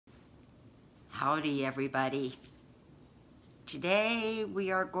Howdy, everybody. Today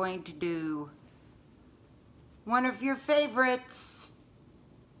we are going to do one of your favorites,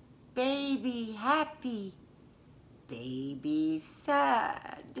 Baby Happy, Baby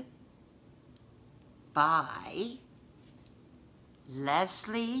Sad, by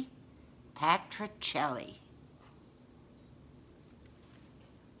Leslie Patricelli.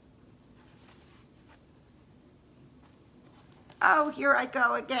 Oh, here I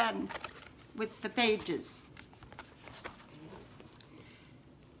go again with the pages.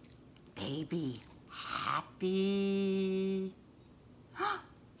 Baby happy,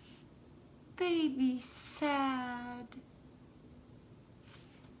 baby sad,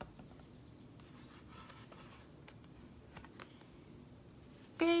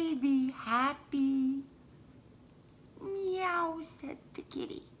 baby happy, meow, said the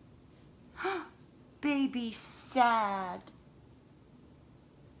kitty. Baby sad,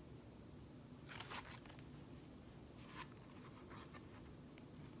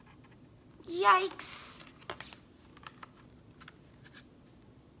 yikes!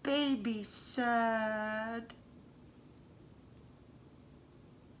 Baby sad.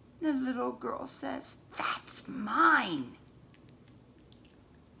 The little girl says, "That's mine."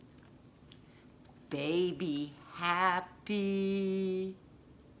 Baby happy.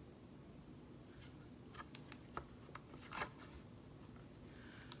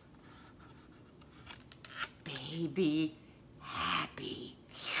 Baby happy.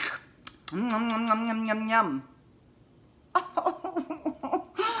 Yum, yum, yum, yum, yum, yum. Oh,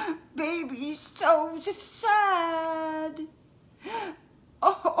 baby, so sad.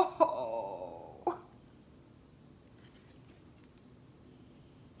 Oh.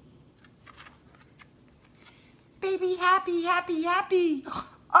 Baby happy, happy, happy.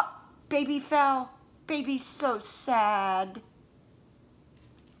 Oh, baby fell. Baby so sad.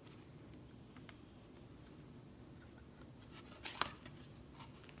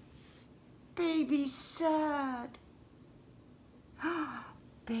 Baby sad.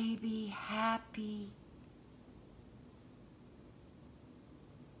 Baby happy.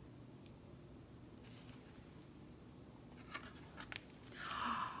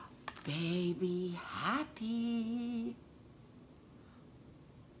 Baby happy.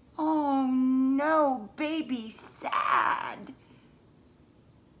 Oh no, baby sad.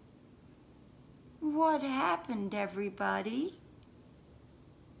 What happened, everybody?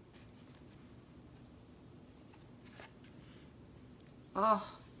 Oh,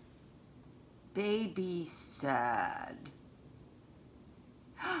 baby sad.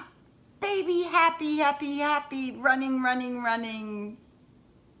 Baby happy, happy, happy, running, running, running.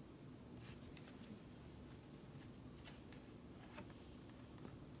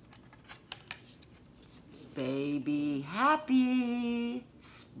 Baby happy,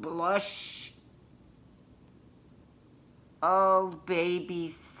 splush. Oh, baby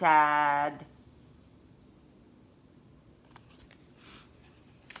sad.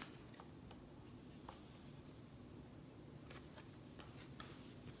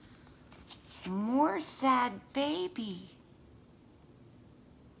 More sad baby.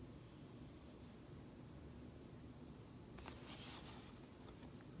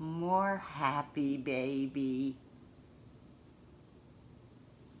 More happy baby.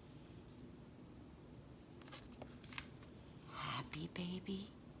 Happy baby,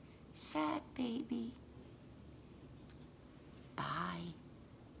 sad baby. Bye.